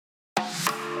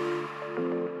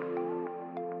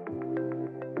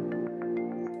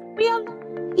We are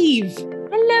live.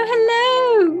 Hello,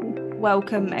 hello.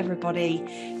 Welcome everybody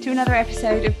to another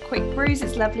episode of Quick Brews.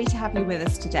 It's lovely to have you with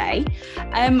us today.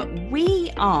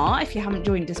 We are, if you haven't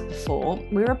joined us before,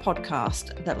 we're a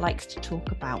podcast that likes to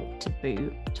talk about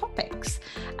taboo topics.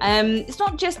 It's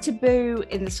not just taboo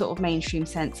in the sort of mainstream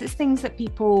sense. It's things that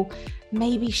people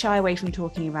maybe shy away from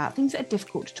talking about, things that are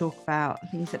difficult to talk about,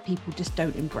 things that people just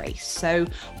don't embrace. So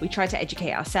we try to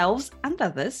educate ourselves and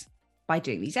others by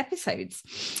doing these episodes.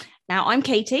 Now, I'm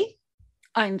Katie.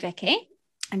 I'm Vikki.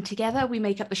 And together we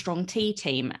make up the Strong Tea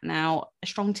team. Now, a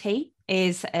Strong Tea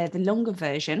is the longer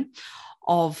version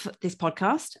of this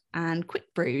podcast, and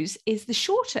Quick Brews is the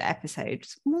shorter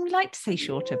episodes. Well, we like to say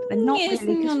shorter, but they're not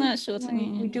really. Not shorter.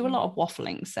 We do a lot of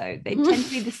waffling, so they tend to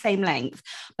be the same length,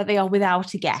 but they are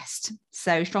without a guest.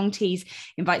 So Strong Teas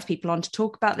invites people on to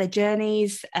talk about their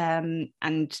journeys and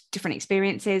different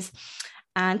experiences.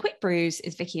 And Quick Brews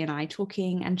is Vikki and I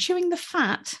talking and chewing the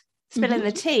fat, spilling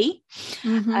the tea,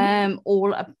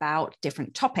 all about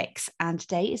different topics. And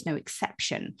today is no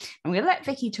exception. And we'll let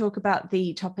Vikki talk about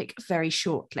the topic very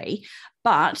shortly.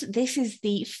 But this is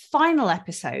the final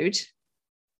episode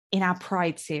in our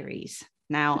Pride series.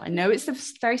 Now, I know it's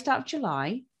the very start of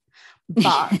July,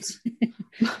 but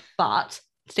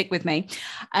stick with me.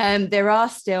 There are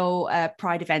still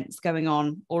Pride events going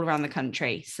on all around the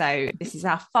country. So this is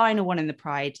our final one in the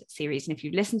Pride series. And if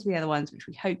you've listened to the other ones, which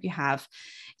we hope you have,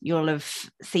 you'll have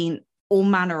seen all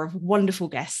manner of wonderful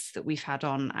guests that we've had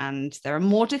on. And there are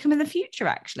more to come in the future,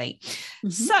 actually.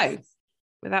 So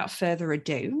without further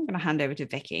ado, I'm going to hand over to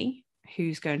Vikki,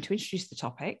 who's going to introduce the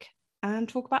topic and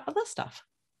talk about other stuff.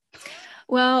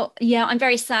 Well, yeah, I'm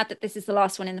very sad that this is the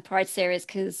last one in the Pride series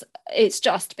because it's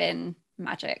just been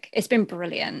magic. It's been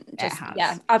brilliant.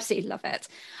 Yeah, absolutely love it.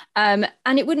 And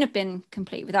it wouldn't have been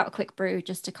complete without a quick brew,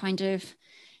 just to kind of,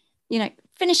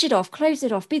 finish it off, close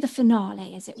it off, be the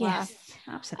finale, as it were. Yes,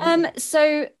 absolutely.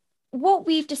 So what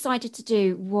we've decided to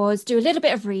do was do a little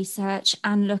bit of research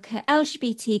and look at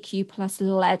LGBTQ plus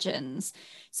legends.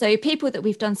 So people that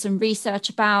we've done some research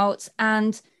about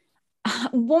and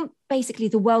want basically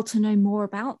the world to know more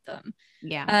about them.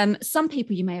 Yeah. Some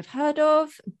people you may have heard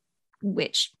of,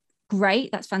 which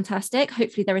great, that's fantastic.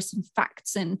 Hopefully there is some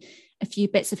facts and a few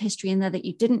bits of history in there that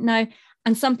you didn't know.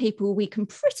 And some people we can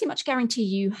pretty much guarantee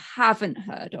you haven't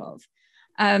heard of.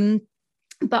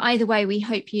 But either way, we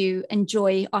hope you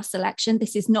enjoy our selection.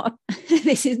 This is not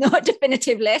a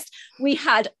definitive list. We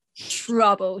had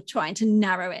trouble trying to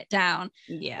narrow it down.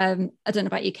 Yeah. I don't know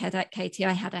about you, Katie.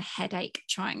 I had a headache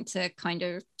trying to kind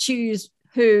of choose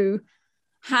who,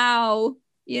 how,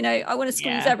 I want to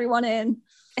squeeze everyone in.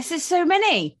 This is so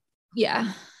many.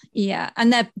 Yeah.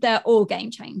 And they're all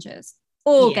game changers,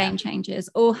 game changers,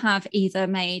 all have either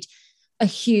made a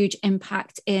huge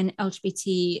impact in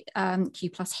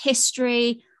LGBTQ plus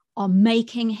history or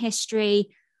making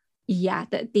history. Yeah,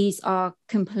 that these are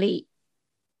complete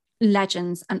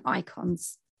legends and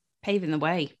icons. Paving the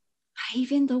way.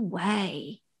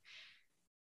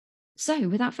 So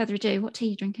without further ado, what tea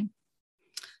are you drinking?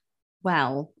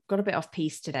 Well, got a bit off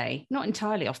piste today. Not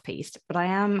entirely off piste, but I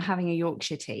am having a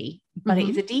Yorkshire tea, but it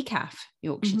is a decaf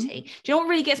Yorkshire tea. Do you know what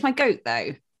really gets my goat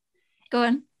though? Go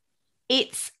on.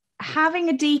 It's having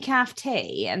a decaf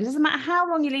tea, and it doesn't matter how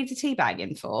long you leave the tea bag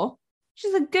in for, which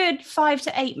is a good 5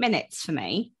 to 8 minutes for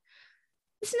me.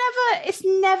 It's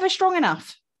never strong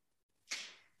enough.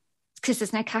 Because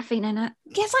there's no caffeine in it.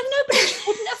 Yes, I know, but it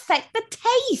shouldn't affect the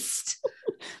taste.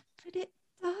 But it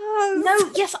does.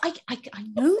 No, yes, I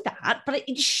know that, but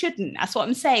it shouldn't. That's what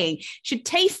I'm saying. It should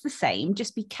taste the same,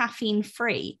 just be caffeine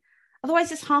free.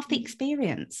 Otherwise, it's half the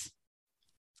experience.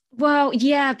 Well,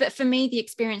 yeah, but for me, the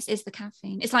experience is the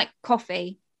caffeine. It's like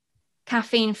coffee.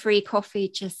 Caffeine free coffee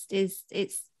just is.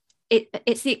 It's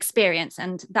the experience,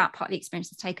 and that part of the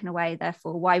experience is taken away.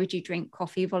 Therefore, why would you drink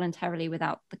coffee voluntarily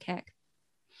without the kick?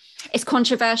 It's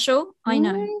controversial, I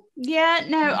know. Yeah,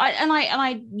 no,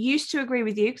 I used to agree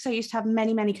with you because I used to have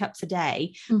many cups a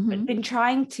day, but been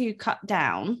trying to cut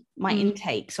down my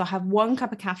intake. So I have 1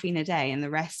 cup of caffeine a day and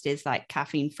the rest is like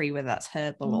caffeine free, whether that's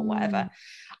herbal or whatever.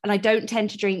 And I don't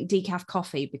tend to drink decaf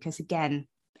coffee because, again,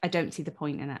 I don't see the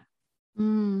point in it.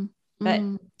 But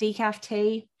decaf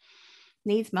tea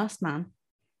needs must, man.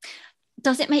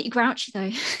 Does it make you grouchy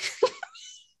though?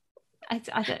 I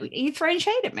don't, are you throwing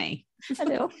shade at me? A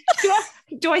little.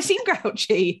 Do I seem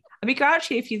grouchy? I'd be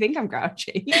grouchy if you think I'm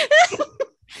grouchy.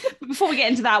 But before we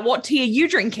get into that, what tea are you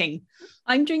drinking?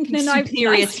 I'm drinking a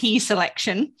superior tea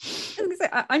selection.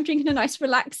 I'm drinking a nice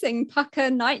relaxing pucker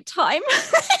nighttime.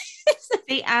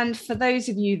 See, and for those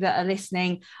of you that are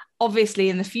listening, obviously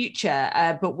in the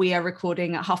future, but we are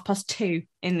recording at 2:30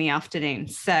 in the afternoon.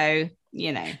 So,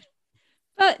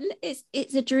 But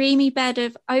it's a dreamy bed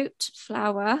of oat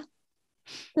flour,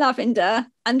 lavender,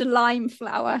 and lime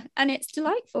flower, and it's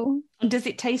delightful. And does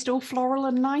it taste all floral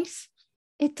and nice?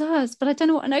 It does, but I don't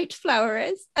know what an oat flower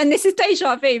is. And this is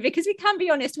deja vu, because we can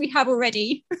be honest, we have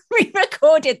already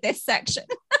re-recorded this section.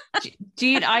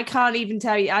 Dude, I can't even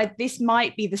tell you. This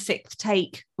might be the 6th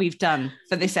take we've done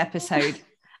for this episode.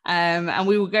 And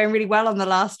we were going really well on the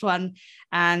last one.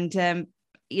 And,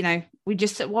 we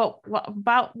just,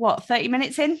 about 30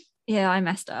 minutes in? Yeah, I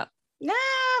messed up. Nah,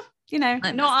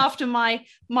 not after my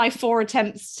 4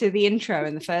 attempts to the intro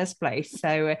in the first place.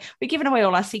 So we're giving away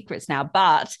all our secrets now,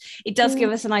 but it does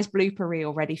give us a nice blooper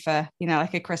reel ready for,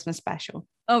 like a Christmas special.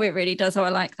 Oh, it really does. Oh, I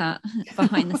like that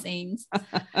behind the scenes.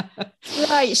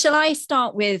 Right. Shall I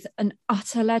start with an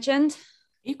utter legend?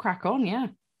 You crack on, yeah.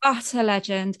 Utter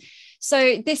legend.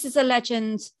 So this is a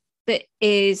legend that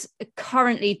is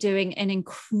currently doing an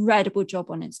incredible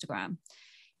job on Instagram.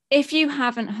 If you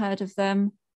haven't heard of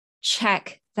them,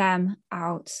 check them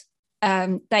out.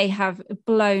 They have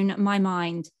blown my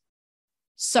mind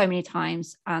so many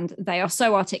times, and they are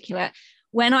so articulate.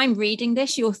 When I'm reading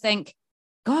this, you'll think,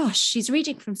 gosh, she's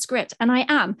reading from script. And I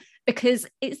am, because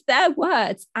it's their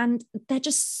words and they're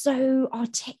just so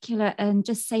articulate and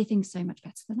just say things so much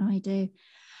better than I do.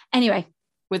 Anyway.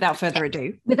 Without further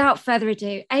ado,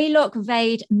 Alok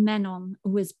Vade Menon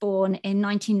was born in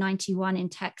 1991 in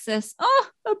Texas. Oh,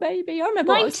 a baby. I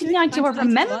remember 1991.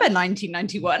 Remember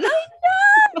 1991. I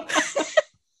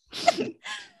know.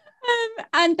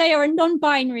 And they are a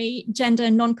non-binary, gender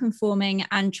non-conforming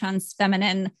and trans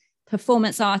feminine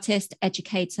performance artist,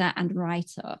 educator, and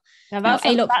writer. Now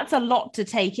that's a lot to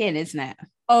take in, isn't it?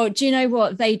 Oh, do you know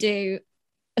what? They do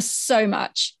so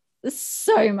much.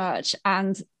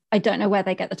 And I don't know where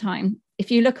they get the time.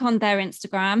 If you look on their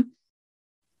Instagram,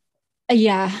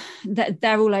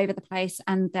 they're all over the place,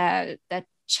 and they're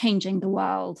changing the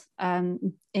world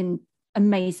in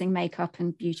amazing makeup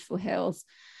and beautiful heels.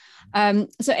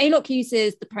 So Alok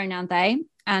uses the pronoun they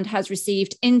and has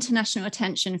received international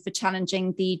attention for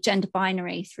challenging the gender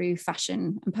binary through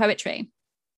fashion and poetry.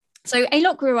 So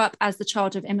Alok grew up as the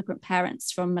child of immigrant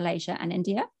parents from Malaysia and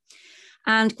India.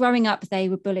 And growing up, they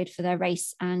were bullied for their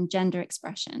race and gender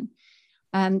expression.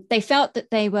 They felt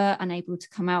that they were unable to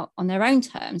come out on their own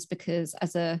terms because,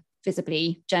 as a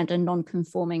visibly gender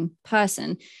non-conforming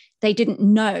person, they didn't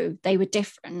know they were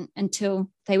different until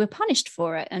they were punished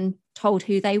for it and told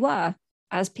who they were,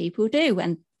 as people do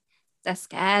when they're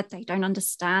scared, they don't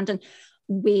understand. And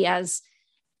we, as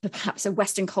perhaps a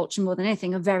Western culture more than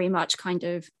anything, are very much kind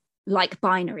of like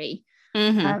binary.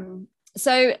 Mm-hmm.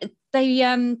 So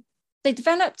they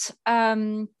developed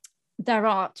their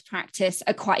art practice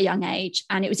at quite a young age,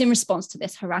 and it was in response to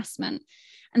this harassment.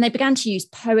 And they began to use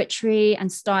poetry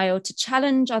and style to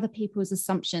challenge other people's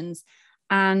assumptions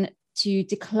and to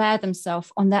declare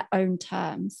themselves on their own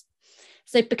terms.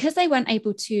 So because they weren't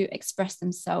able to express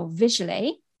themselves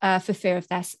visually for fear of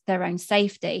their own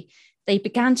safety, they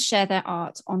began to share their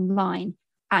art online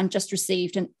and just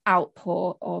received an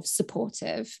outpour of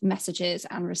supportive messages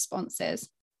and responses.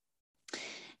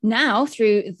 Now,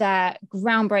 through their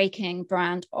groundbreaking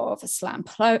brand of slam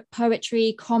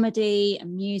poetry, comedy,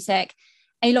 and music,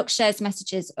 Alok shares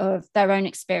messages of their own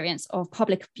experience of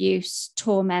public abuse,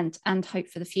 torment, and hope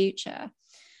for the future.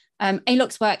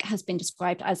 Alok's work has been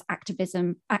described as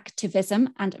activism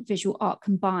and visual art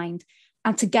combined,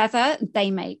 and together they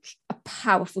make a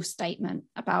powerful statement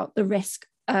about the risk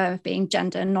of being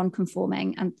gender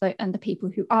non-conforming and the people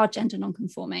who are gender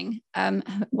non-conforming,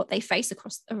 what they face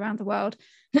around the world.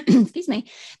 Excuse me.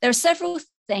 There are several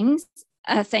themes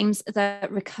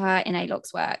that recur in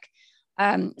Alok's work.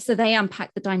 So they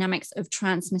unpack the dynamics of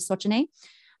trans misogyny.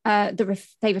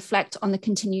 They reflect on the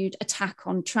continued attack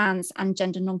on trans and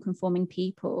gender non-conforming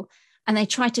people, and they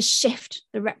try to shift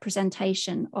the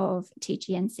representation of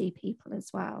TGNC people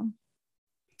as well.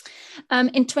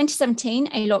 In 2017,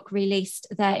 Alok released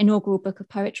their inaugural book of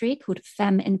poetry called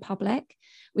Femme in Public,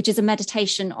 which is a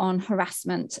meditation on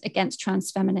harassment against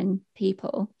trans feminine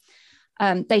people.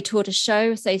 They toured a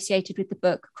show associated with the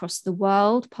book across the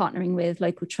world, partnering with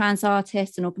local trans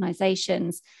artists and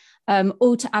organisations,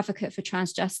 all to advocate for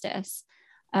trans justice.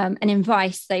 And in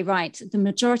Vice, they write, "The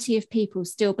majority of people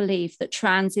still believe that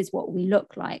trans is what we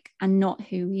look like and not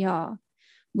who we are.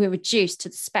 We're reduced to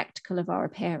the spectacle of our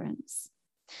appearance."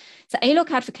 So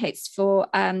Alok advocates for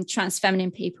trans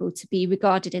feminine people to be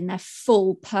regarded in their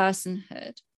full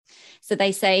personhood. So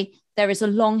they say there is a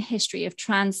long history of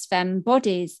trans femme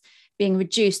bodies being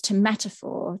reduced to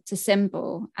metaphor, to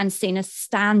symbol, and seen as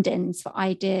stand-ins for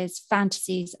ideas,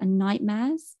 fantasies, and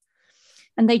nightmares.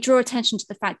 And they draw attention to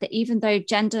the fact that even though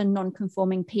gender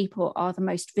non-conforming people are the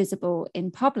most visible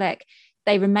in public,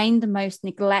 they remain the most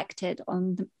neglected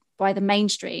by the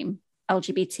mainstream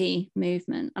LGBT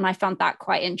movement. And I found that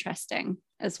quite interesting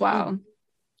as well.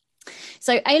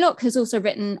 So Aylock has also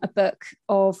written a book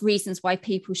of reasons why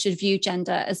people should view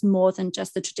gender as more than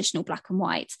just the traditional black and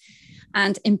white.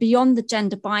 And in Beyond the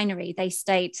Gender Binary, they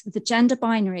state the gender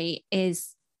binary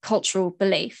is cultural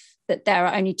belief that there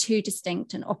are only two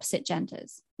distinct and opposite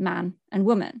genders, man and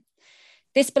woman.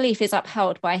 This belief is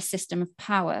upheld by a system of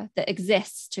power that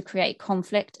exists to create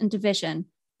conflict and division,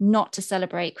 not to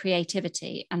celebrate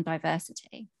creativity and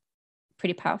diversity.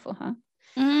 Pretty powerful, huh?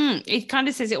 It kind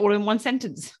of says it all in one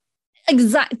sentence.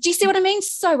 Exactly. Do you see what I mean?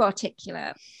 So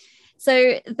articulate.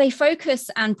 So they focus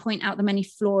and point out the many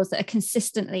flaws that are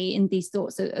consistently in these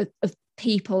thoughts of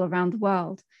people around the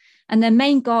world. And their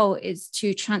main goal is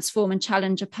to transform and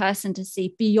challenge a person to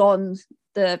see beyond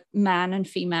the man and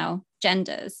female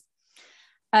genders.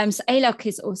 So Aylock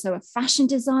is also a fashion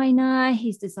designer.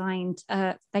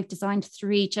 They've designed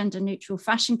 3 gender-neutral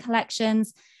fashion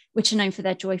collections, which are known for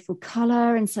their joyful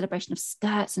color and celebration of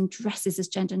skirts and dresses as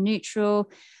gender-neutral.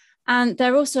 And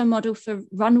they're also a model for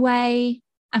Runway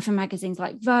and for magazines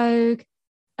like Vogue.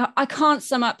 I can't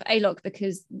sum up Aylock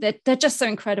because they're just so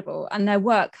incredible, and their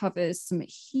work covers some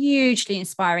hugely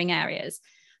inspiring areas.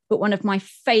 But one of my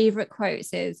favorite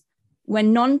quotes is,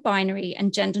 when non-binary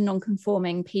and gender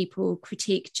non-conforming people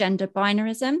critique gender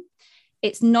binarism,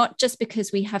 it's not just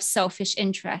because we have selfish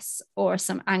interests or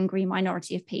some angry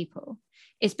minority of people.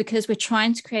 It's because we're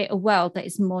trying to create a world that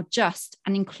is more just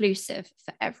and inclusive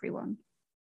for everyone.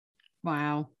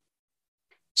 Wow.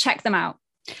 Check them out.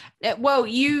 Well,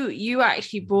 you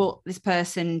actually brought this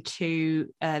person to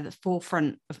the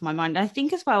forefront of my mind. I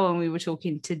think as well when we were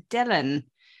talking to Dylan,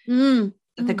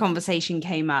 the conversation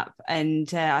came up,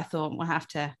 and I thought we'll have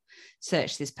to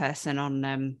search this person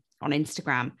on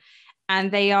Instagram,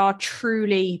 and they are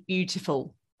truly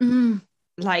beautiful.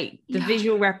 Like the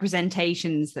visual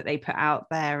representations that they put out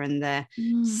there, and the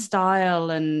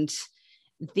style, and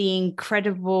the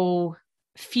incredible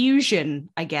fusion,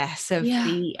 I guess, of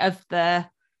the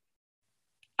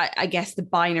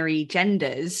binary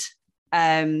genders.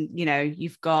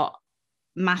 You've got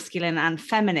masculine and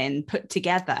feminine put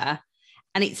together,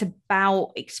 and it's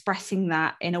about expressing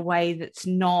that in a way that's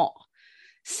not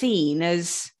seen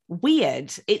as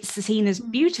weird. It's seen as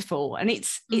beautiful, and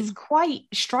it's quite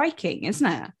striking, isn't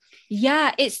it?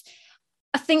 Yeah,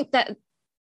 I think that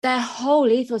their whole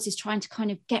ethos is trying to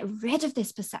kind of get rid of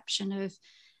this perception of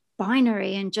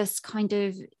binary and just kind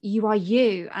of you are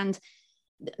you. And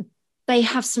they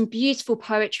have some beautiful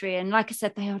poetry, and like I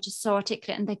said, they are just so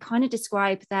articulate, and they kind of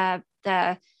describe their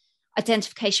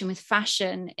identification with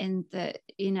fashion in that,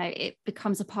 it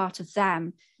becomes a part of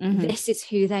them. This is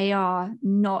who they are,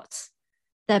 not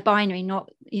their binary, not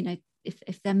if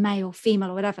they're male,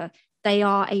 female, or whatever. They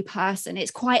are a person.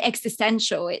 It's quite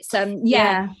existential. It's and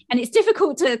it's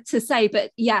difficult to say,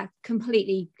 but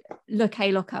completely look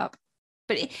up.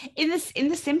 But in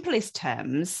the simplest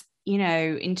terms,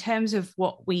 in terms of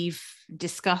what we've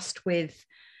discussed with,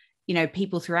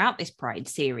 people throughout this Pride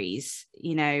series,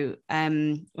 when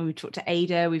we talked to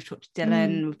Ada, we've talked to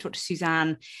Dylan, we've talked to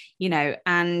Suzanne,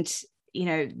 and,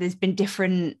 there's been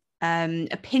different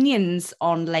opinions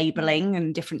on labeling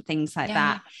and different things like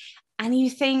that. And you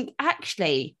think,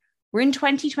 actually, we're in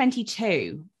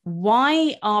 2022.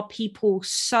 Why are people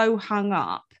so hung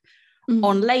up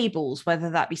on labels, whether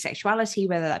that be sexuality,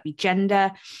 whether that be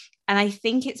gender? And I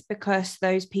think it's because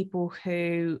those people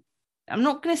who, I'm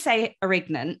not going to say are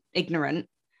ignorant,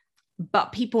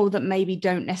 but people that maybe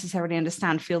don't necessarily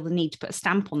understand feel the need to put a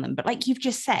stamp on them. But like you've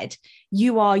just said,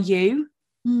 you are you.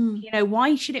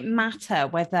 Why should it matter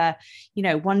whether,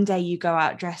 one day you go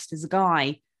out dressed as a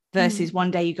guy versus one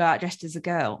day you go out dressed as a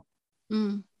girl?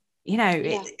 Why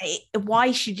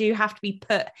should you have to be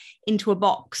put into a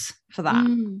box for that?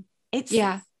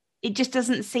 It just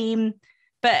doesn't seem.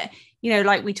 But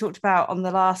like we talked about on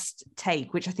the last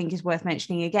take, which I think is worth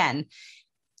mentioning again,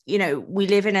 we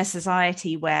live in a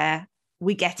society where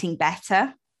we're getting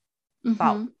better,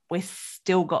 but we've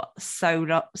still got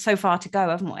so far to go,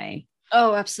 haven't we?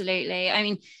 Oh, absolutely. I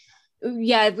mean,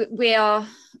 we are,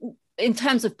 in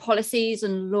terms of policies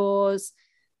and laws,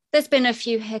 there's been a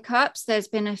few hiccups. There's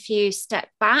been a few step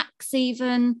backs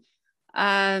even. We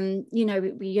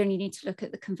only need to look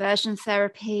at the conversion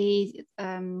therapy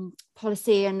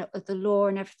policy and the law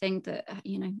and everything that,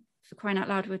 for crying out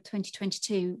loud, we're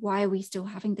 2022. Why are we still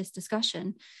having this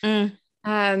discussion?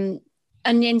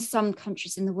 And in some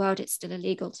countries in the world, it's still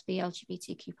illegal to be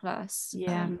LGBTQ plus.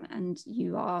 And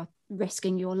you are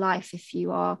risking your life if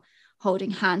you are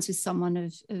holding hands with someone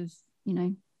of you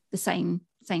know, the same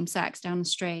sex down the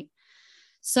street.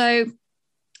 So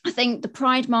I think the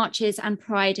pride marches and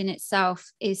pride in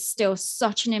itself is still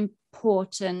such an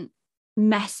important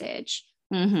message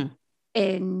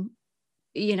in,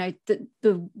 you know,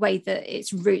 the way that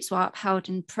its roots were upheld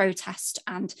in protest,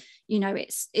 and, you know,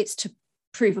 it's to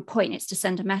prove a point, it's to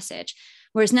send a message.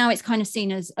 Whereas now it's kind of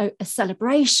seen as a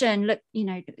celebration, look, you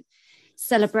know,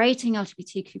 celebrating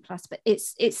LGBTQ plus, but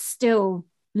it's still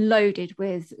loaded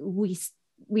with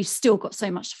we've still got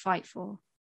so much to fight for.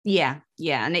 Yeah,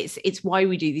 and it's why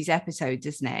we do these episodes,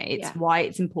 isn't it? It's why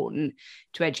it's important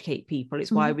to educate people.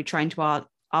 It's why we're trying to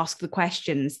ask the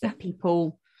questions that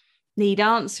people need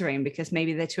answering, because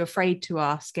maybe they're too afraid to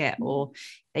ask it, or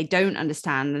they don't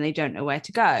understand and they don't know where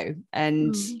to go.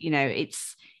 And you know,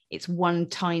 it's one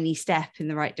tiny step in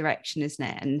the right direction, isn't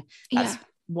it? And that's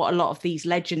what a lot of these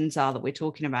legends are that we're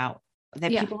talking about. They're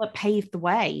people that paved the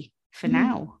way for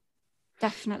now.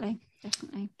 Definitely.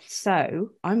 So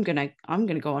I'm gonna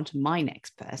go on to my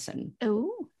next person.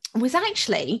 Oh, It's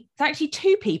actually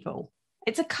two people.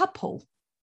 It's a couple.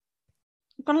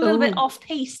 I've gone a little bit off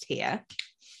piste here.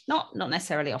 Not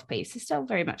necessarily off piste. It's still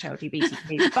very much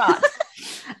LGBTQ, but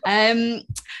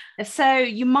so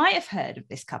you might have heard of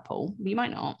this couple, you might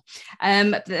not.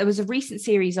 There was a recent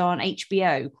series on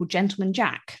HBO called Gentleman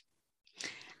Jack,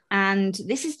 and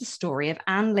this is the story of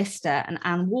Anne Lister and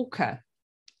Anne Walker.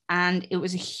 And it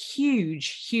was a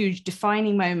huge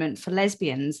defining moment for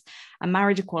lesbians and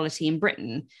marriage equality in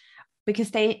Britain,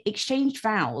 because they exchanged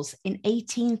vows in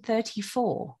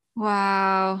 1834.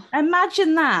 Wow.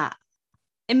 Imagine that.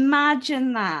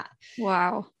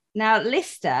 Wow. Now,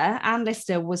 Anne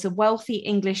Lister was a wealthy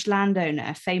English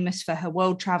landowner famous for her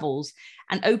world travels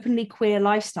and openly queer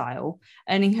lifestyle,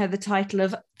 earning her the title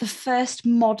of the first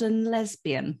modern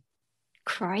lesbian.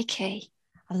 Crikey.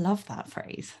 I love that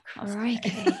phrase.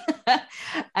 Crikey.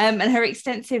 And her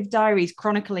extensive diaries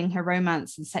chronicling her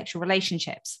romance and sexual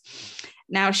relationships.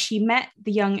 Now, she met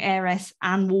the young heiress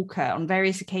Anne Walker on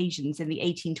various occasions in the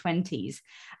 1820s.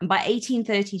 And by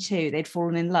 1832, they'd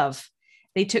fallen in love.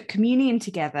 They took communion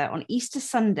together on Easter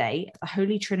Sunday at the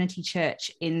Holy Trinity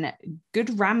Church in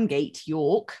Good Ramsgate,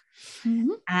 York.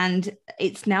 And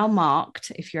it's now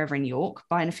marked, if you're ever in York,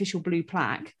 by an official blue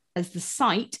plaque as the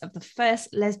site of the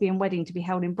first lesbian wedding to be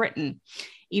held in Britain,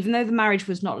 even though the marriage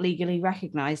was not legally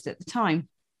recognised at the time.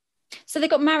 So they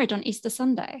got married on Easter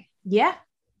Sunday? Yeah.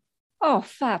 Oh,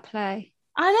 fair play.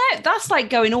 I know. That's like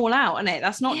going all out, isn't it?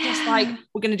 That's not just like,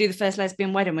 we're going to do the first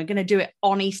lesbian wedding. We're going to do it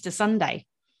on Easter Sunday.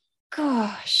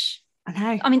 Gosh. I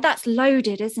know. I mean, that's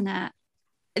loaded, isn't it?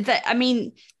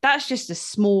 That's just a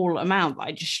small amount that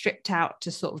I just stripped out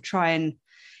to sort of try and,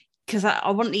 because I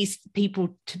want these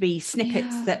people to be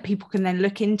snippets that people can then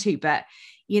look into. But,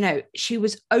 you know, she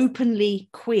was openly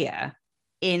queer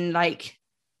in like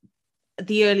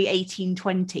the early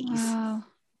 1820s. Wow.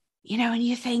 You know, and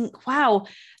you think, wow,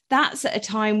 that's at a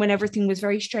time when everything was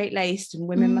very straight-laced and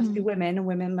women must be women and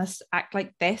women must act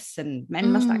like this and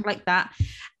men must act like that.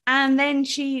 And then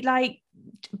she, like,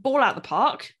 ball out the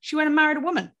park. She went and married a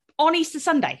woman on Easter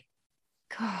Sunday.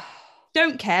 God.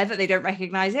 Don't care that they don't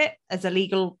recognise it as a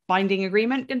legal binding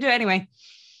agreement. Gonna do it anyway.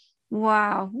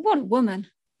 Wow. What a woman.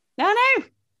 I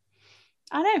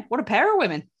know. What a pair of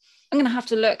women. I'm going to have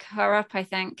to look her up, I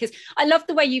think, because I love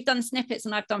the way you've done snippets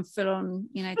and I've done full on,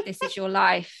 you know, this is your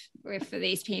life for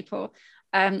these people.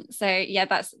 So yeah,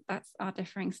 that's our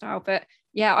differing style. But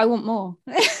yeah, I want more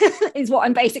is what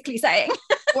I'm basically saying.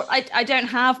 Well, I don't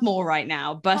have more right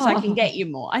now, but I can get you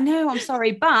more. I know, I'm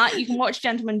sorry, but you can watch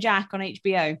Gentleman Jack on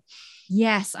HBO.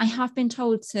 Yes, I have been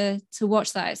told to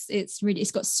watch that. It's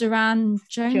got Saran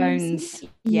Jones.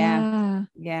 Yeah.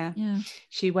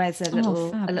 She wears a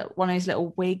little one of those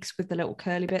little wigs with the little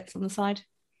curly bits on the side.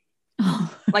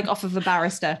 Like off of a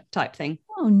barrister type thing.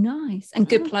 Oh, nice. And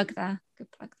good plug there.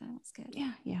 That's good.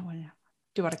 Yeah. Well,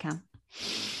 do what I can.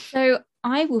 So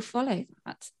I will follow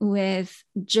that with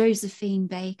Josephine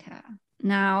Baker.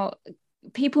 Now,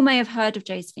 people may have heard of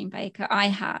Josephine Baker. I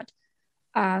had.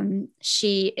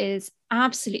 She is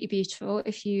absolutely beautiful.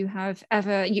 If you have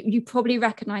ever, you probably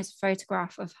recognize a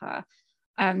photograph of her.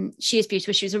 She is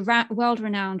beautiful. She was a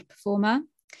world-renowned performer.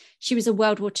 She was a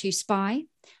World War II spy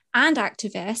and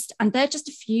activist, and they're just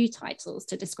a few titles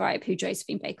to describe who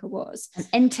Josephine Baker was. An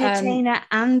entertainer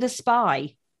and a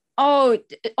spy. Oh,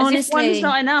 honestly, one's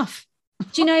not enough.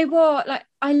 Do you know what? Like,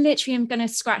 I literally am going to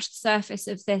scratch the surface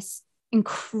of this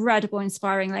incredible,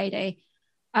 inspiring lady.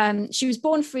 She was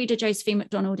born Frida Josephine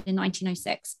McDonald in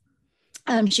 1906.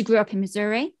 She grew up in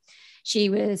Missouri. She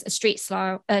was a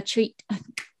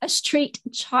street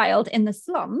child in the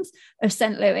slums of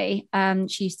St. Louis.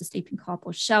 She used to sleep in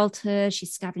cardboard shelters. She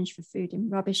scavenged for food in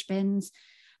rubbish bins.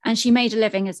 And she made a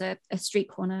living as a street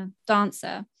corner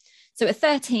dancer. So at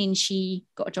 13, she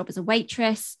got a job as a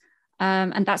waitress.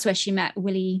 And that's where she met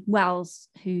Willie Wells,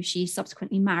 who she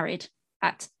subsequently married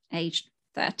at age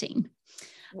 13.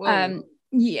 Whoa.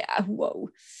 Whoa.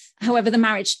 However, the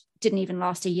marriage didn't even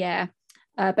last a year.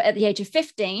 But at the age of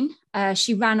 15,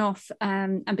 she ran off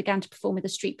and began to perform with a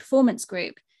street performance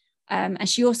group. And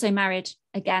she also married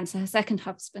again to her second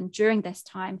husband during this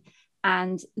time.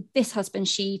 And this husband,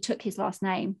 she took his last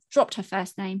name, dropped her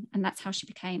first name, and that's how she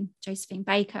became Josephine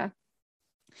Baker.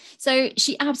 So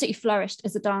she absolutely flourished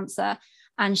as a dancer.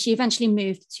 And she eventually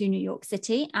moved to New York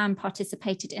City and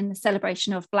participated in the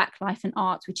celebration of Black life and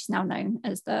art, which is now known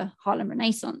as the Harlem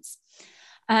Renaissance.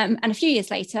 And a few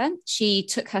years later, she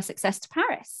took her success to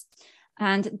Paris.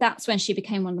 And that's when she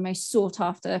became one of the most sought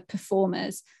after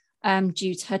performers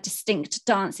due to her distinct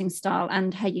dancing style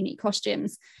and her unique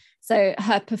costumes. So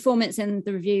her performance in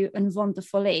the revue Enfants de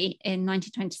Folie in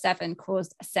 1927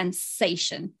 caused a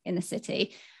sensation in the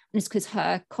city. And it's because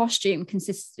her costume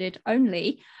consisted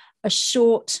only a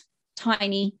short,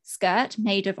 tiny skirt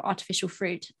made of artificial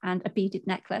fruit and a beaded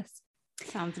necklace.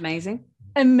 Sounds amazing.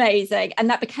 Amazing.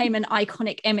 And that became an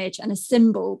iconic image and a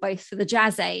symbol both for the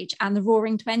Jazz Age and the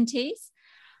Roaring Twenties.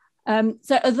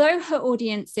 So although her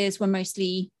audiences were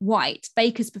mostly white,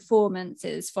 Baker's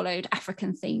performances followed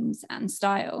African themes and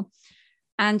style.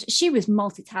 And she was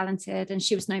multi-talented, and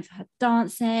she was known for her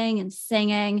dancing and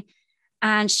singing.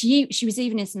 And she was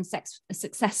even in some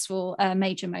successful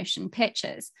major motion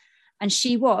pictures. And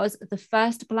she was the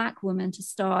first Black woman to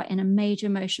star in a major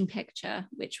motion picture,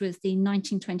 which was the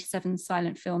 1927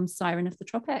 silent film Siren of the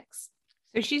Tropics.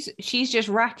 So she's just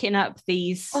racking up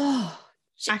these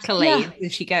accolades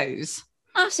as she goes.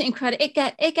 Absolutely incredible.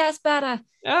 It gets better.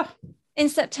 Oh. In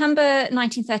September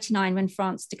 1939, when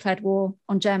France declared war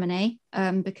on Germany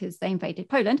because they invaded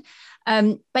Poland,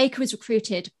 Baker was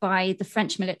recruited by the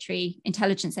French military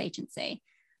intelligence agency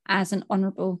as an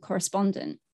honorable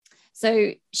correspondent.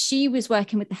 So she was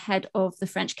working with the head of the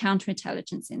French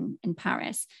counterintelligence in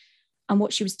Paris. And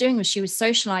what she was doing was she was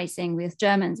socializing with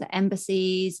Germans at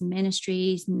embassies,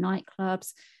 ministries,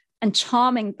 nightclubs, and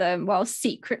charming them while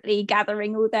secretly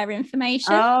gathering all their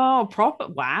information. Oh, proper.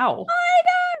 Wow. I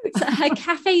know. So her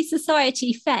Cafe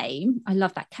Society fame, I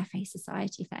love that Cafe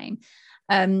Society fame.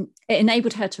 It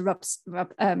enabled her to rub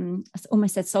I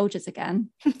almost said soldiers again.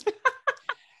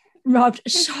 Rubbed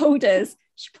shoulders.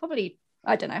 She probably,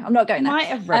 I don't know, I'm not going there. Might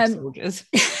have rubbed soldiers.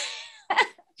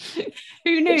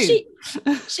 Who knew?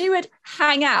 She would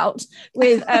hang out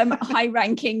with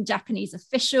high-ranking Japanese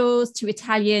officials to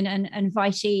Italian and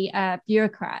Vichy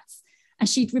bureaucrats, and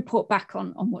she'd report back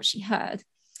on what she heard.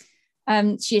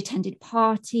 She attended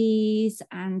parties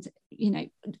and,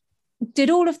 did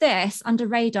all of this under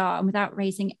radar and without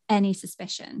raising any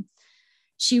suspicion.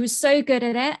 She was so good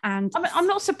at it. And I'm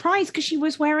not surprised because she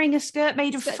was wearing a skirt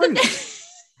made of fruit.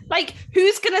 Like,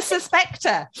 who's going to suspect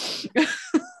her?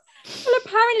 Well,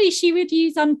 apparently she would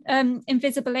use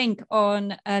invisible ink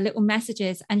on little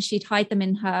messages, and she'd hide them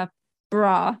in her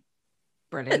bra.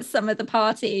 Brilliant. At some of the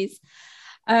parties.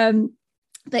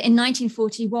 But in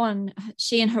 1941,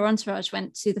 she and her entourage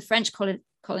went to the French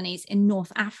colonies in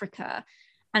North Africa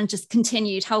and just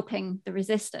continued helping the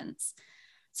resistance.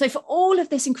 So for all of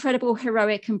this incredible,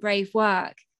 heroic and brave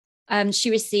work, she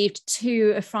received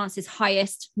 2 of France's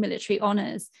highest military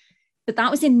honors. But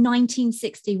that was in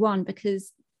 1961,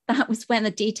 because that was when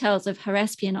the details of her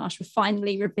espionage were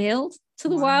finally revealed to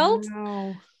the world.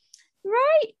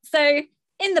 Right. So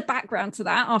in the background to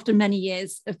that, after many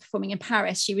years of performing in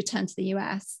Paris, she returned to the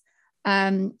US.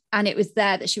 And it was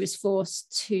there that she was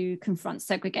forced to confront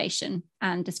segregation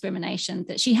and discrimination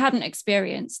that she hadn't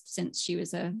experienced since she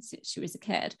was a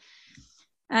kid.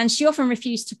 And she often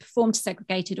refused to perform to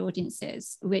segregated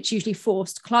audiences, which usually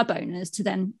forced club owners to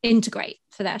then integrate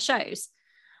for their shows.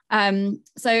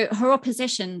 So her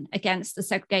opposition against the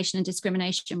segregation and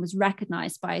discrimination was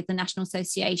recognized by the National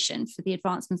Association for the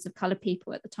Advancement of Colored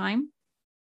People at the time.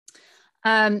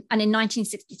 And in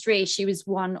 1963, she was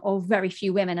one of very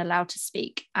few women allowed to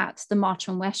speak at the March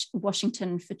on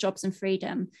Washington for Jobs and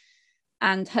Freedom.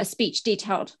 And her speech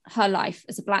detailed her life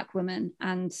as a Black woman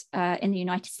and in the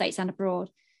United States and abroad.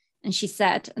 And she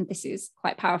said, and this is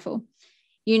quite powerful,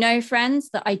 "You know,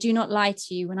 friends, that I do not lie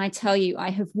to you when I tell you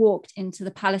I have walked into the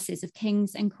palaces of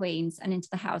kings and queens and into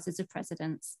the houses of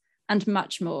presidents and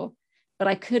much more. But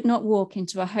I could not walk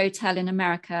into a hotel in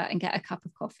America and get a cup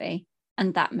of coffee.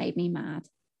 And that made me mad."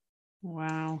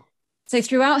 Wow. So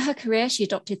throughout her career, she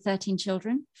adopted 13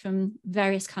 children from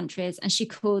various countries, and she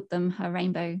called them her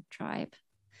Rainbow Tribe.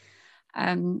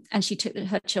 And she took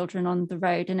her children on the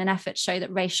road in an effort to show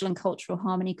that racial and cultural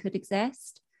harmony could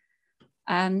exist.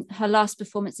 Her last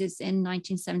performances in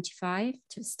 1975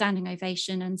 to a standing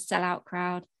ovation and sellout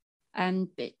crowd.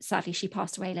 But sadly, she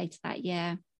passed away later that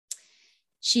year.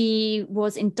 She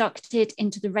was inducted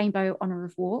into the Rainbow Honor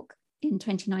of Walk in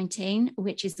 2019,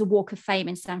 which is the Walk of Fame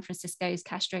in San Francisco's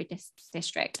Castro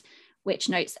district, which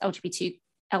notes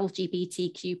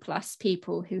LGBTQ plus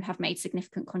people who have made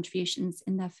significant contributions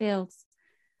in their fields.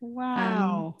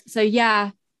 Wow. So yeah,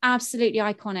 absolutely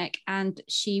iconic. And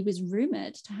she was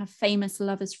rumored to have famous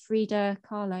lovers Frida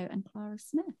Kahlo and Clara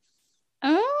Smith.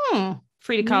 Oh,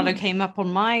 Frida Kahlo came up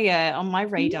on my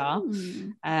radar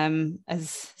as an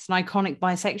iconic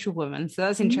bisexual woman. So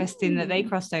that's interesting that they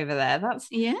crossed over there. That's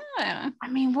I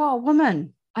mean, what a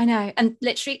woman. I know. And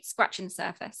literally scratching the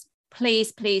surface.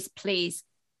 Please, please, please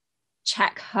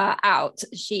check her out.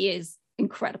 She is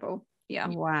incredible. Yeah.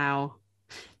 Wow.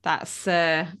 That's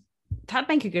that'd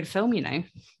make a good film, you know.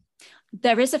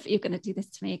 There is you're going to do this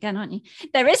to me again, aren't you?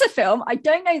 There is a film. I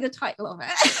don't know the title of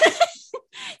it.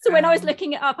 So when I was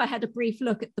looking it up, I had a brief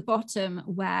look at the bottom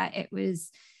where it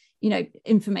was, you know,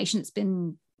 information that's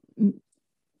been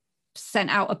sent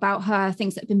out about her,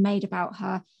 things that have been made about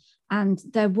her. And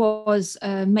there was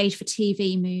a made for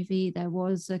TV movie. There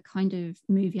was a kind of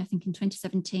movie, I think in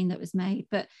 2017 that was made.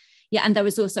 But yeah, and there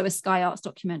was also a Sky Arts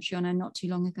documentary on her not too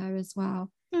long ago as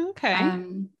well. Okay.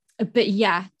 But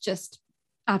yeah, just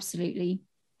absolutely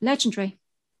legendary.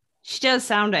 She does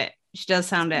sound it.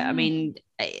 I mean,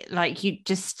 like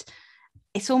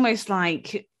it's almost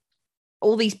like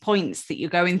all these points that you're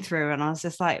going through. And I was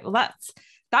just like, well,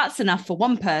 that's enough for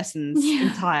one person's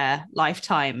entire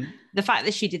lifetime. The fact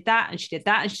that she did that and she did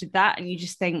that and she did that. And you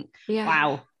just think,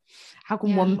 wow, how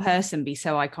can one person be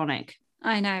so iconic?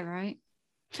 I know, right?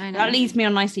 I know. That leads me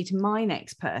on nicely to my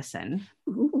next person,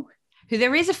 who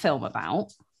there is a film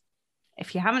about.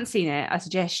 If you haven't seen it, I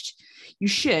suggest you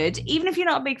should, even if you're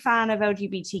not a big fan of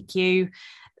LGBTQ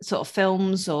sort of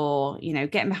films or, you know,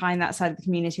 getting behind that side of the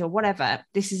community or whatever.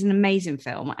 This is an amazing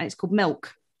film and it's called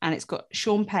Milk and it's got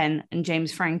Sean Penn and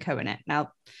James Franco in it.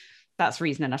 Now, that's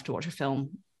reason enough to watch a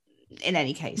film in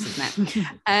any case, isn't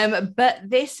it? But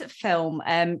this film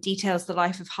details the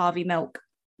life of Harvey Milk.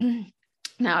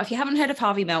 Now, if you haven't heard of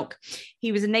Harvey Milk,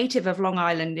 he was a native of Long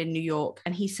Island in New York,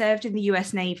 and he served in the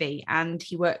US Navy and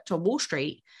he worked on Wall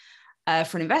Street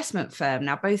for an investment firm.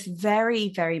 Now, both very,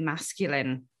 very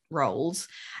masculine roles.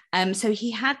 So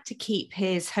he had to keep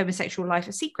his homosexual life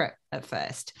a secret at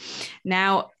first.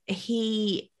 Now,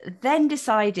 he then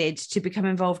decided to become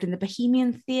involved in the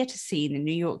Bohemian theatre scene in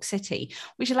New York City,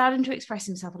 which allowed him to express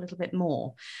himself a little bit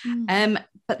more.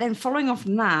 But then following on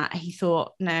from that, he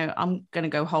thought, no, I'm going to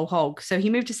go whole hog. So he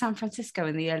moved to San Francisco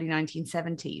in the early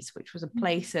 1970s, which was a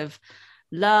place of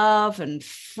love and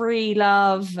free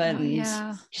love and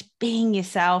just being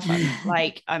yourself. And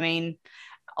like, I mean,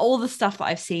 all the stuff that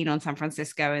I've seen on San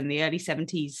Francisco in the early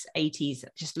 70s, 80s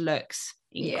just looks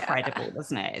incredible,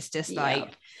 doesn't it? It's just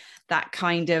like that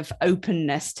kind of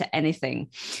openness to anything.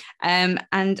 And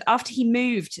after he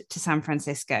moved to San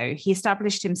Francisco, he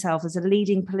established himself as a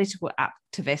leading political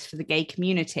activist for the gay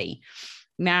community.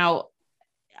 Now,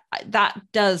 that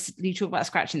does, you talk about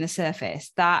scratching the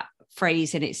surface, that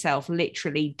phrase in itself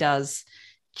literally does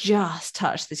just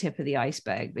touch the tip of the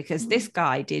iceberg, because this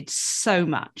guy did so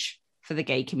much for the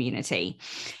gay community.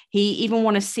 He even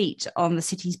won a seat on the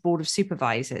city's board of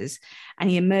supervisors, and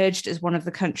he emerged as one of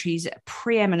the country's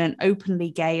preeminent openly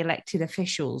gay elected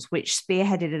officials, which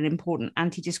spearheaded an important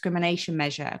anti-discrimination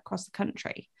measure across the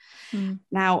country.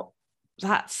 Now,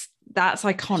 that's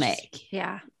iconic.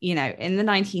 Yeah. You know, in the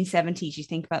 1970s, you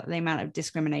think about the amount of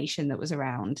discrimination that was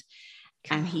around,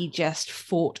 and he just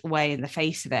fought away in the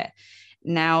face of it.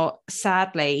 Now,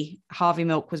 sadly, Harvey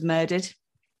Milk was murdered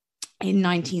in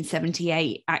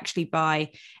 1978, actually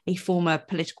by a former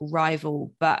political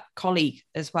rival, but colleague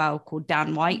as well, called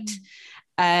Dan White.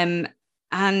 And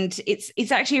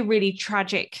it's actually a really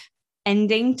tragic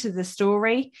ending to the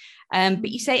story. But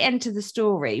you say end to the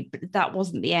story, but that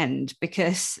wasn't the end,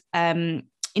 because in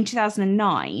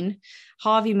 2009,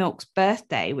 Harvey Milk's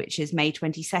birthday, which is May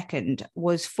 22nd,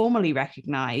 was formally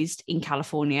recognized in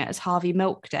California as Harvey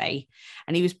Milk Day.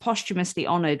 And he was posthumously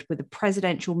honored with the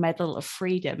Presidential Medal of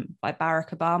Freedom by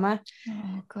Barack Obama.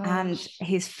 Oh, gosh. And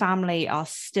his family are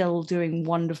still doing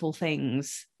wonderful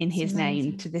things in his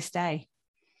name to this day.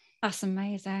 That's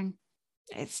amazing.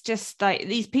 It's just like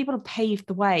these people have paved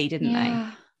the way, didn't they?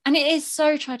 And it is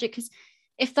so tragic, because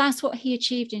if that's what he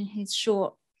achieved in his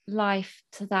short life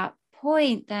to that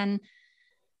point, then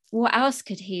what else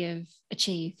could he have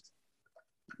achieved?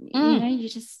 You know, you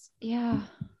just,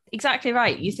 exactly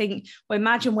right. You think, well,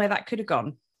 imagine where that could have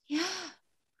gone.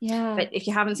 Yeah. But if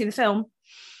you haven't seen the film,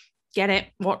 get it,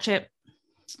 watch it.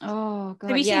 Oh God,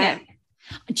 have you seen it?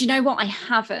 Do you know what? I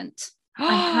haven't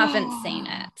seen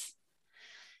it.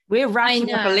 We're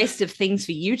racking up a list of things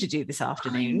for you to do this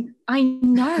afternoon. I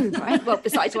know, right? Well,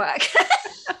 besides work.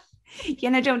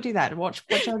 No, don't do that. Watch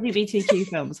LGBTQ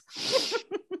films.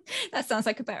 That sounds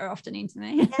like a better afternoon to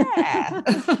me. Yeah.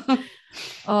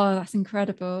 Oh, that's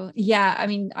incredible. Yeah, I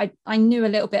mean, I knew a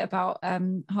little bit about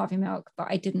Harvey Milk, but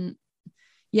I didn't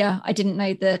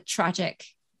know the tragic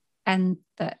end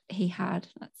that he had.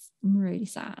 That's really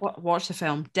sad. Watch the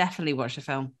film. Definitely watch the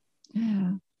film.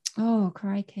 Yeah. Oh,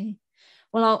 crikey.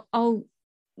 Well, I'll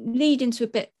lead into a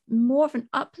bit more of an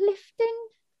uplifting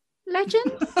legend,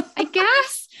 I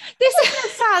guess. This is a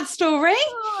sad story.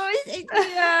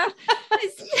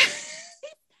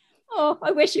 Oh,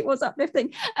 I wish it was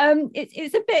uplifting.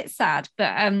 It's a bit sad,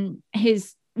 but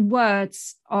his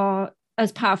words are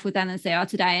as powerful then as they are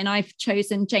today. And I've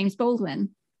chosen James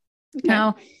Baldwin. Okay.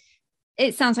 Now,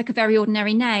 it sounds like a very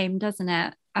ordinary name, doesn't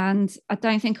it? And I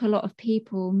don't think a lot of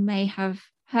people may have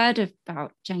heard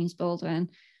about James Baldwin,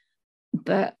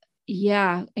 but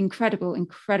yeah, incredible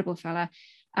fella.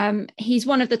 He's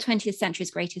one of the 20th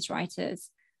century's greatest writers.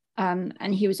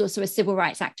 And he was also a civil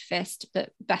rights activist,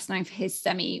 but best known for his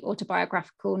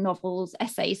semi-autobiographical novels,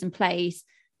 essays, and plays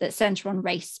that center on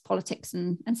race, politics,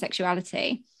 and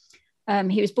sexuality.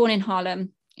 He was born in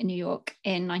Harlem, in New York,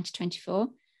 in 1924.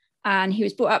 And he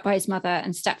was brought up by his mother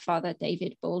and stepfather,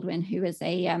 David Baldwin, who was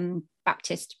a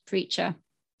Baptist preacher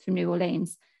from New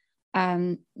Orleans.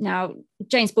 Now,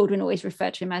 James Baldwin always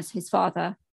referred to him as his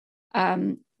father,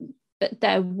 but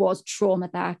there was trauma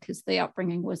there because the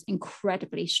upbringing was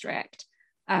incredibly strict.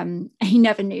 He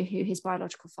never knew who his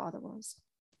biological father was.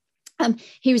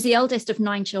 He was the eldest of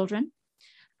 9 children,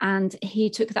 and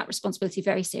he took that responsibility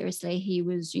very seriously. He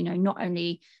was, not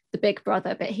only the big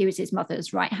brother, but he was his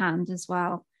mother's right hand as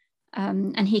well.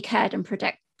 And he cared and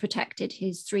protected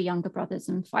his 3 younger brothers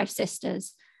and 5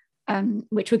 sisters,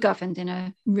 which were governed in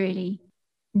a really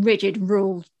rigid,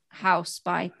 ruled house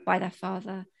by their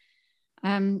father.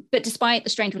 But despite the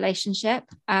strained relationship,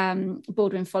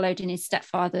 Baldwin followed in his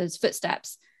stepfather's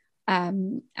footsteps.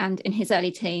 And in his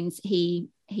early teens, he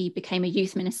became a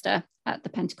youth minister at the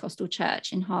Pentecostal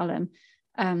church in Harlem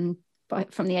from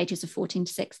the ages of 14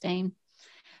 to 16.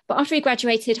 But after he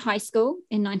graduated high school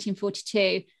in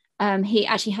 1942, he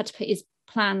actually had to put his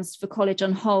plans for college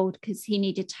on hold because he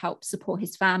needed to help support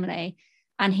his family.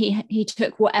 And he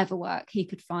took whatever work he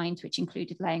could find, which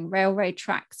included laying railroad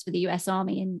tracks for the US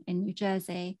Army in New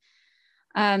Jersey.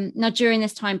 Now, during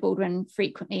this time, Baldwin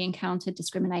frequently encountered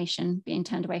discrimination, being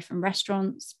turned away from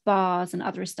restaurants, bars, and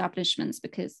other establishments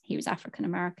because he was African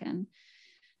American.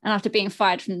 And after being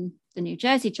fired from the New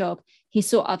Jersey job, he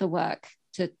sought other work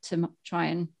to try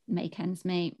and make ends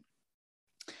meet.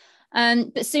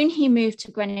 But soon he moved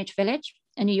to Greenwich Village,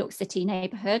 a New York City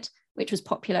neighborhood, which was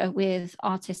popular with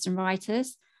artists and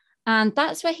writers. And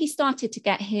that's where he started to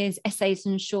get his essays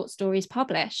and short stories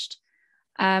published.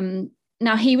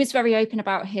 Now, he was very open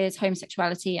about his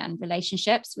homosexuality and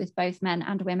relationships with both men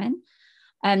and women.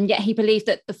 Yet he believed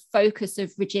that the focus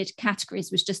of rigid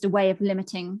categories was just a way of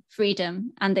limiting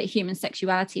freedom, and that human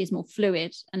sexuality is more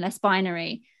fluid and less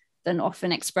binary than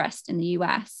often expressed in the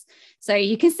US. So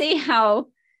you can see how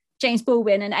James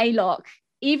Baldwin and A-Lock,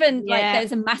 even like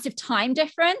there's a massive time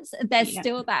difference, there's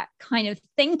still that kind of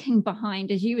thinking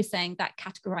behind, as you were saying, that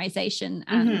categorization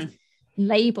and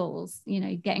labels,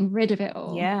 getting rid of it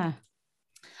all. Yeah.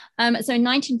 So in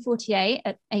 1948,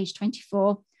 at age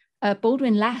 24,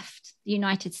 Baldwin left the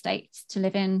United States to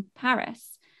live in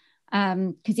Paris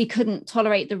because he couldn't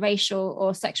tolerate the racial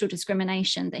or sexual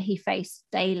discrimination that he faced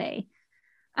daily.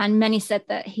 And many said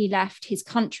that he left his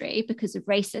country because of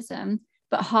racism,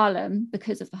 but Harlem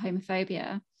because of the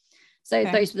homophobia. So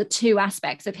those were the 2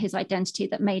 aspects of his identity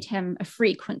that made him a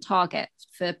frequent target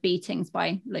for beatings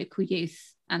by local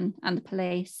youth and the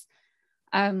police.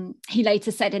 He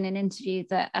later said in an interview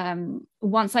that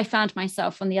once I found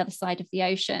myself on the other side of the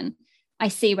ocean, I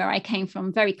see where I came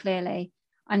from very clearly.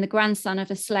 I'm the grandson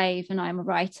of a slave and I'm a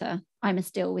writer. I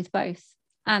must deal with both.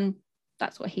 And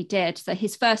that's what he did. So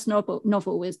his first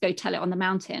novel was Go Tell It on the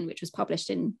Mountain, which was published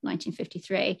in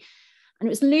 1953. And it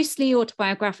was loosely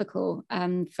autobiographical,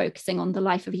 focusing on the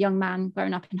life of a young man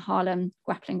growing up in Harlem,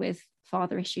 grappling with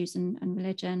father issues and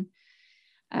religion.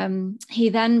 He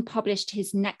then published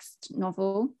his next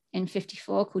novel in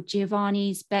 1954 called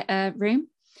Giovanni's Room.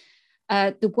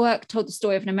 The work told the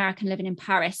story of an American living in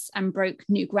Paris and broke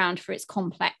new ground for its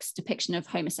complex depiction of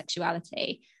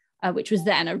homosexuality. which was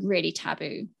then a really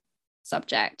taboo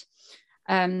subject.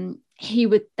 He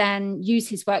would then use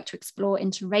his work to explore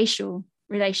interracial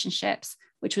relationships,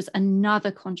 which was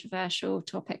another controversial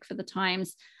topic for the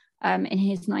times, in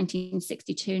his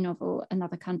 1962 novel,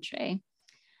 Another Country.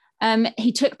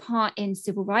 He took part in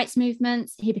civil rights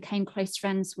movements. He became close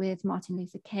friends with Martin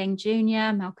Luther King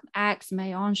Jr., Malcolm X,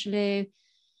 Maya Angelou,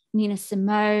 Nina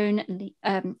Simone,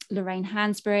 Lorraine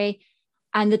Hansberry.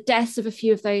 And the deaths of a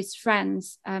few of those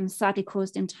friends sadly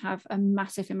caused him to have a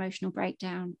massive emotional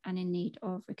breakdown and in need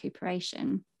of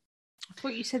recuperation. I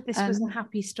thought you said this was a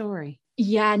happy story.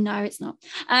 Yeah, no, it's not.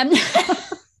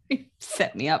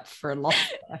 Set me up for a loss.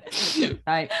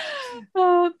 Right.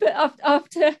 But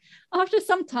after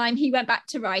some time, he went back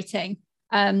to writing,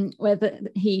 where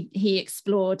he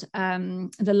explored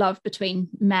the love between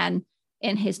men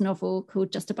in his novel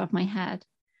called Just Above My Head.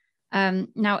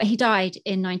 Now, he died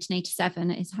in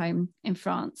 1987 at his home in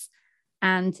France,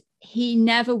 and he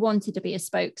never wanted to be a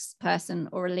spokesperson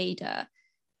or a leader,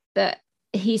 but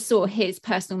he saw his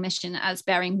personal mission as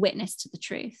bearing witness to the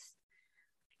truth.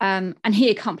 And he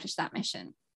accomplished that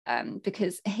mission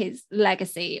because his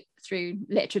legacy through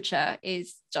literature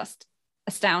is just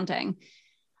astounding.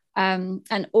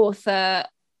 And author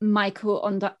Michael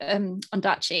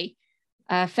Ondaatje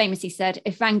famously said,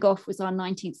 if Van Gogh was our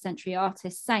 19th century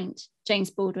artist saint,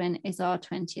 James Baldwin is our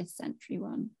 20th century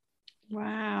one.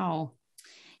 Wow.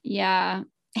 Yeah.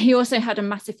 He also had a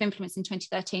massive influence in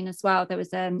 2013 as well. There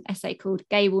was an essay called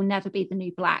Gay Will Never Be the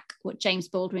New Black, What James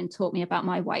Baldwin Taught Me About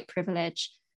My White Privilege,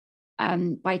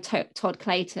 by Todd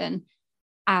Clayton.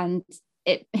 And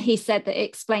he said that it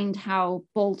explained how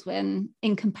Baldwin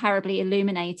incomparably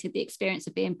illuminated the experience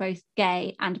of being both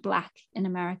gay and Black in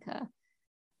America.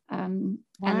 Wow.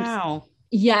 And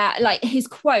yeah, like his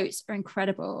quotes are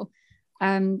incredible.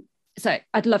 So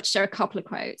I'd love to share a couple of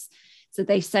quotes. So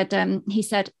he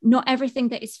said, not everything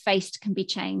that is faced can be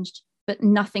changed, but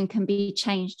nothing can be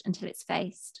changed until it's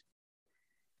faced.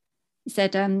 He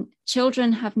said,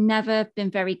 children have never been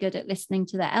very good at listening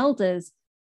to their elders,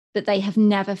 but they have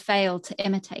never failed to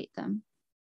imitate them.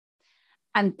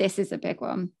 And this is a big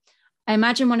one. I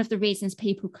imagine one of the reasons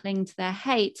people cling to their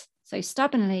hate so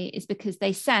stubbornly is because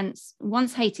they sense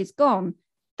once hate is gone,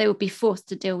 they will be forced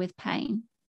to deal with pain.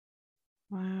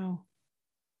 Wow.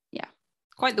 Yeah.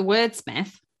 Quite the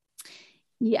wordsmith.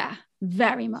 Yeah,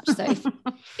 very much so.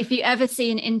 If you ever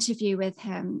see an interview with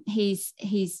him, he's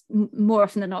more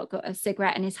often than not got a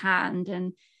cigarette in his hand,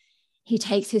 and he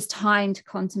takes his time to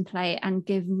contemplate and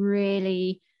give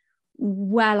really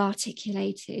well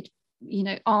articulated,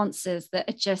 answers that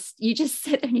are just, you just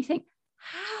sit there and you think,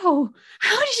 how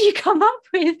did you come up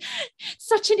with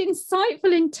such an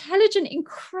insightful, intelligent,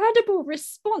 incredible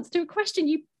response to a question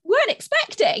you weren't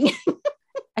expecting?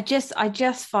 I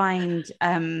just find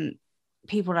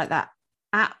people like that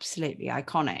absolutely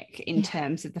iconic in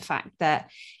terms of the fact that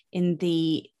in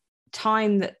the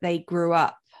time that they grew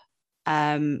up,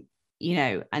 and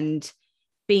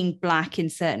being Black in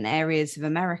certain areas of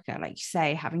America, like you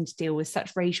say, having to deal with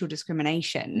such racial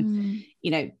discrimination,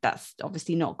 that's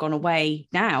obviously not gone away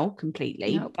now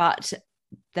completely, nope. But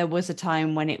there was a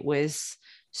time when it was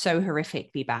so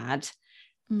horrifically bad.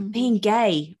 Being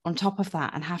gay on top of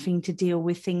that and having to deal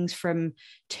with things from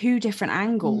two different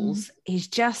angles is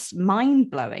just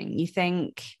mind-blowing. You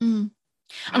think, and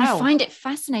I find it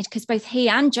fascinating because both he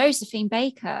and Josephine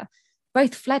Baker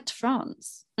both fled to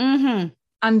France, and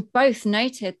both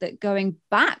noted that going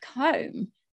back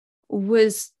home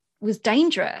was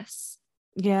dangerous.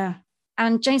 Yeah.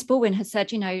 And James Baldwin has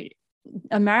said,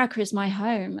 America is my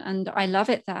home and I love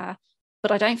it there,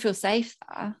 but I don't feel safe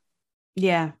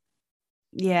there.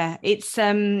 Yeah, it's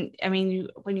when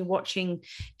you're watching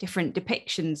different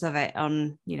depictions of it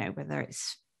on, whether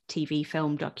it's TV,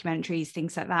 film, documentaries,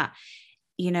 things like that,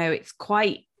 it's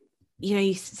quite,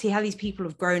 you see how these people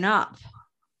have grown up,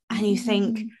 and you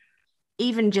think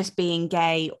even just being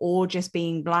gay or just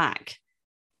being Black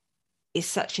is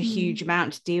such a huge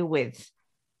amount to deal with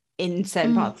in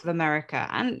certain parts of America,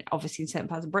 and obviously in certain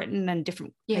parts of Britain and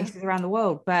different places around the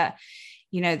world. But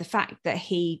the fact that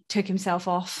he took himself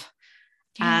off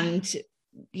and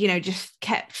just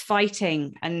kept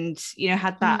fighting, and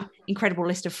had that incredible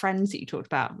list of friends that you talked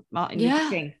about, Martin Luther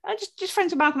King, just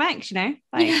friends with Malcolm X,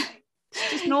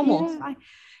 it's just normal.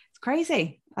 It's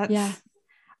crazy. I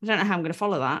don't know how I'm going to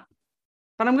follow that,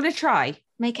 but I'm going to try.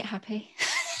 Make it happy.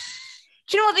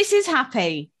 Do you know what? This is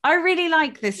happy. I really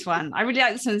like this one.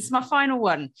 This is my final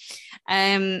one.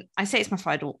 I say it's my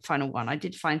final one. I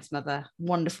did find some other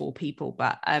wonderful people,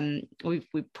 but we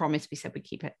promised, we said we'd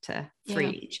keep it to 3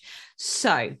 each.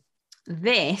 So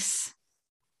this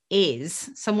is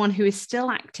someone who is still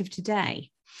active today.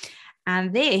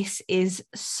 And this is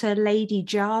Sir Lady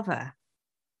Java.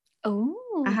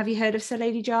 Oh, Have you heard of Sir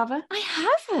Lady Java? I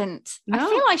haven't. No. I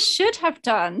feel I should have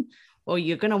done. Well,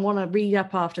 you're going to want to read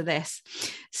up after this.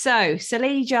 So, Sir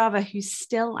Lady Java, who's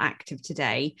still active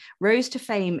today, rose to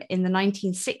fame in the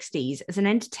 1960s as an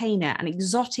entertainer and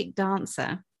exotic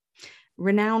dancer,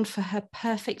 renowned for her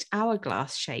perfect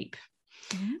hourglass shape.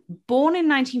 Mm-hmm. Born in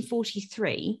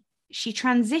 1943, she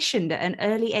transitioned at an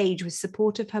early age with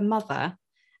support of her mother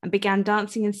and began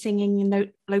dancing and singing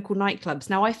in local nightclubs.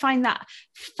 Now, I find that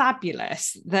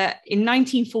fabulous that in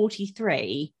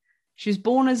 1943, she was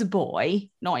born as a boy,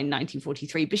 not in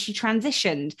 1943, but she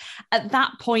transitioned at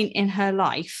that point in her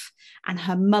life and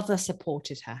her mother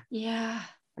supported her. Yeah.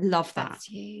 I love that. That's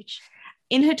huge.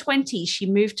 In her 20s, she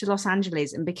moved to Los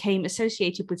Angeles and became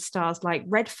associated with stars like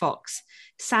Red Fox,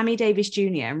 Sammy Davis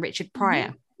Jr., and Richard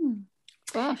Pryor. Mm-hmm.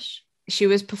 Gosh. She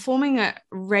was performing at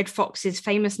Red Fox's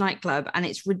famous nightclub, and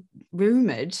it's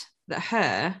rumoured that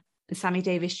her and Sammy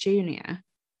Davis Jr.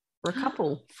 were a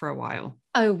couple for a while.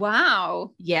 Oh,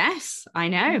 wow. Yes, I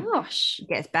know. Gosh. It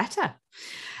gets better.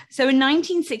 So in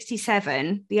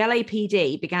 1967, the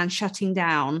LAPD began shutting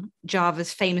down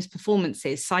Java's famous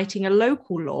performances, citing a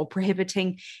local law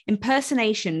prohibiting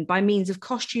impersonation by means of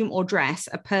costume or dress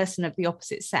a person of the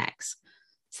opposite sex.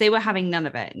 So they were having none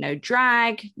of it. No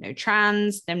drag, no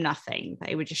trans, no nothing.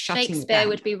 They were just shutting it down. Shakespeare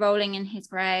would be rolling in his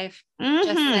grave. Mm-hmm.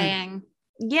 Just saying.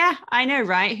 Yeah, I know,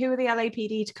 right? Who are the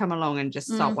LAPD to come along and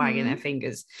just start wagging their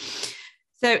fingers?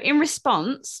 So in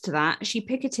response to that, she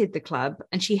picketed the club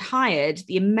and she hired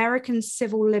the American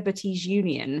Civil Liberties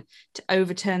Union to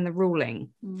overturn the ruling.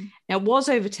 Now, it was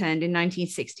overturned in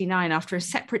 1969 after a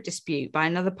separate dispute by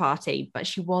another party, but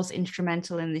she was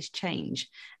instrumental in this change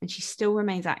and she still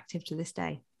remains active to this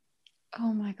day.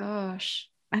 Oh my gosh.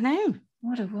 I know.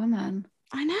 What a woman.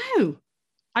 I know.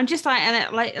 I'm just like,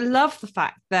 and I love the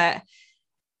fact that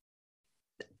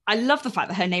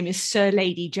her name is Sir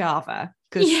Lady Java,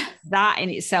 because that in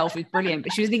itself is brilliant.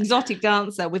 But she was an exotic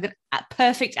dancer with a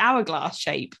perfect hourglass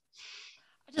shape.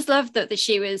 I just love that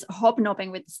she was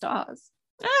hobnobbing with the stars.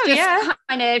 Oh, just yeah.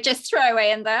 Kind of just throw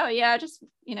away in there. Yeah, just,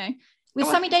 with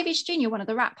Sammy Davis Jr., one of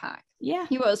the Rat Pack. Yeah.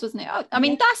 He was, wasn't it? I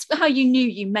mean, that's how you knew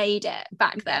you made it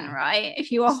back then, right?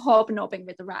 If you were hobnobbing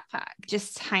with the Rat Pack.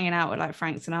 Just hanging out with like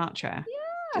Frank Sinatra.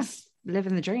 Yeah. Just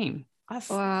living the dream.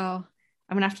 Wow.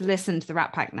 I'm going to have to listen to the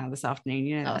Rat Pack now this afternoon.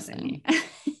 You know that, don't you?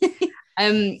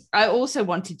 I also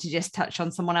wanted to just touch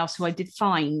on someone else who I did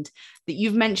find that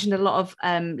you've mentioned a lot of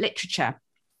literature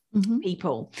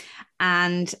people.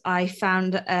 And I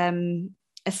found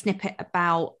a snippet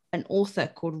about an author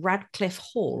called Radcliffe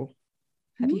Hall.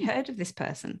 Have you heard of this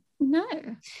person? No.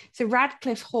 So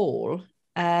Radcliffe Hall,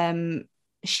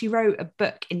 she wrote a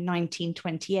book in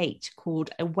 1928 called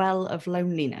A Well of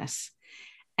Loneliness.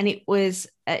 And it was,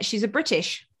 she's a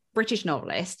British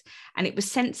novelist, and it was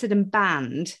censored and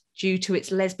banned due to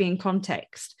its lesbian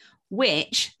context,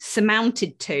 which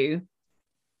surmounted to,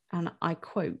 and I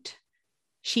quote,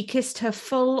 "She kissed her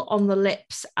full on the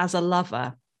lips as a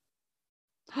lover."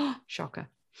 Shocker.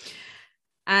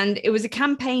 And it was a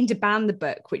campaign to ban the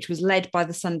book, which was led by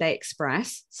the Sunday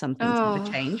Express, something's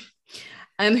never changed,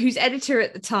 whose editor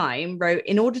at the time wrote,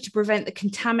 "In order to prevent the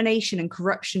contamination and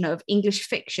corruption of English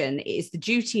fiction, it is the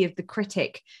duty of the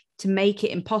critic to make it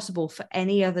impossible for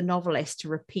any other novelist to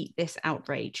repeat this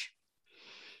outrage."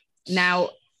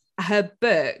 Now, her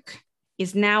book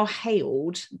is now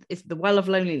hailed, The Well of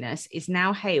Loneliness is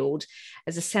now hailed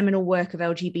as a seminal work of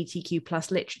LGBTQ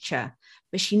plus literature,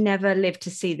 but she never lived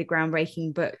to see the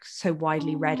groundbreaking book so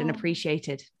widely read and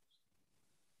appreciated.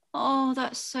 Oh,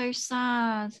 that's so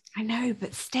sad. I know,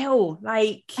 but still,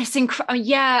 like, it's incredible.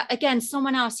 Yeah, again,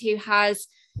 someone else who has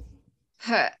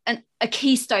a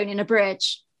keystone in a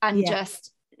bridge and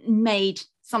just made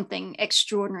something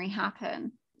extraordinary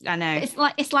happen. I know.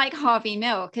 It's like Harvey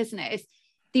Milk, isn't it? It's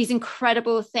these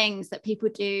incredible things that people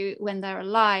do when they're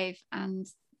alive, and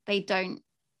they don't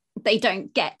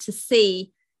get to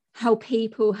see how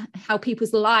people's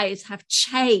lives have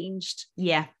changed.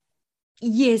 Yeah.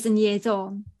 Years and years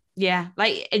on. Yeah,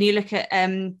 like, and you look at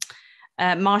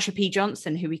Marsha P.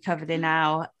 Johnson, who we covered in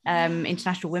our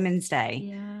International Women's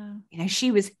Day. Yeah,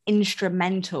 she was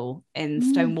instrumental in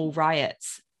Stonewall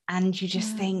riots, and you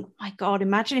just think, my God,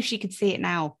 imagine if she could see it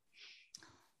now.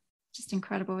 Just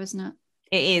incredible, isn't it?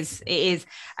 It is.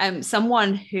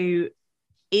 Someone who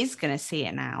is going to see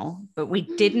it now, but we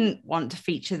didn't want to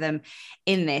feature them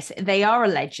in this. They are a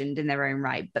legend in their own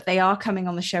right, but they are coming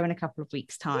on the show in a couple of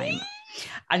weeks' time.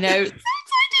 I know.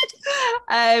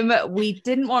 We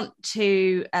didn't want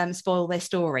to spoil their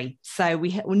story, so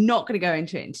we're not going to go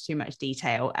into too much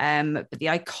detail. But the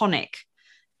iconic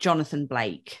Jonathan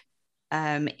Blake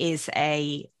is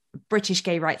a British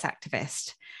gay rights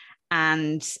activist,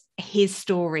 and his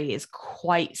story is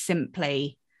quite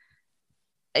simply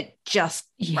just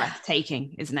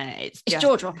breathtaking, isn't it? It's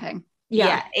jaw-dropping.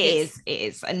 Yeah, it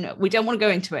is. And we don't want to go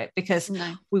into it because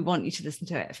we want you to listen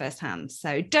to it firsthand.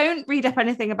 So don't read up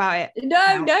anything about it.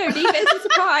 No, leave it as a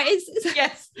surprise.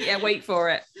 Yes. Yeah, wait for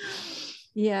it.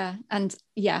 Yeah. And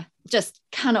just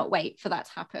cannot wait for that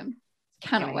to happen.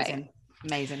 Cannot wait.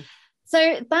 Amazing.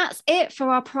 So that's it for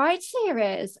our Pride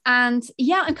series. And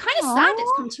I'm kind of sad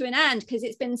it's come to an end, because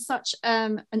it's been such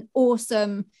an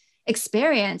awesome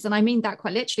experience, and I mean that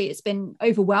quite literally. It's been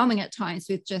overwhelming at times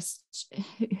with just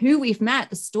who we've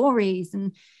met, the stories,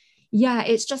 and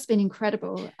it's just been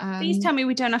incredible. Please tell me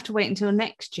we don't have to wait until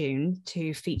next June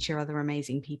to feature other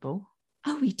amazing people.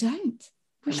 Oh, we don't.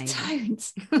 We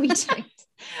don't.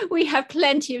 We have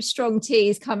plenty of strong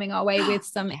teas coming our way with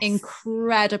some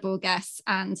incredible guests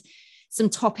and some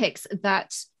topics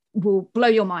that will blow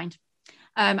your mind.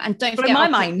 And don't forget my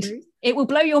mind. It will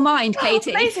blow your mind,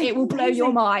 Katie. It will blow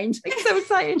your mind. I'm so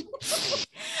excited.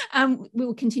 We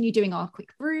will continue doing our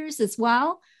quick brews as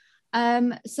well.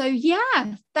 Thank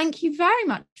you very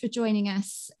much for joining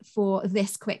us for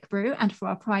this quick brew and for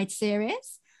our Pride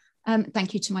series.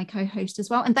 Thank you to my co-host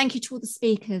as well. And thank you to all the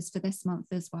speakers for this month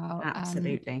as well.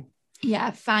 Absolutely.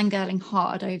 Fangirling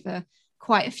hard over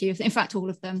quite a few of them. In fact, all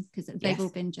of them, because they've all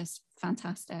been just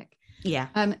fantastic.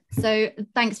 Yeah. So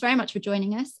thanks very much for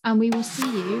joining us, and we will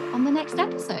see you on the next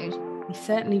episode. We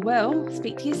certainly will.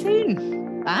 Speak to you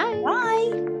soon. Bye.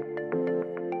 Bye.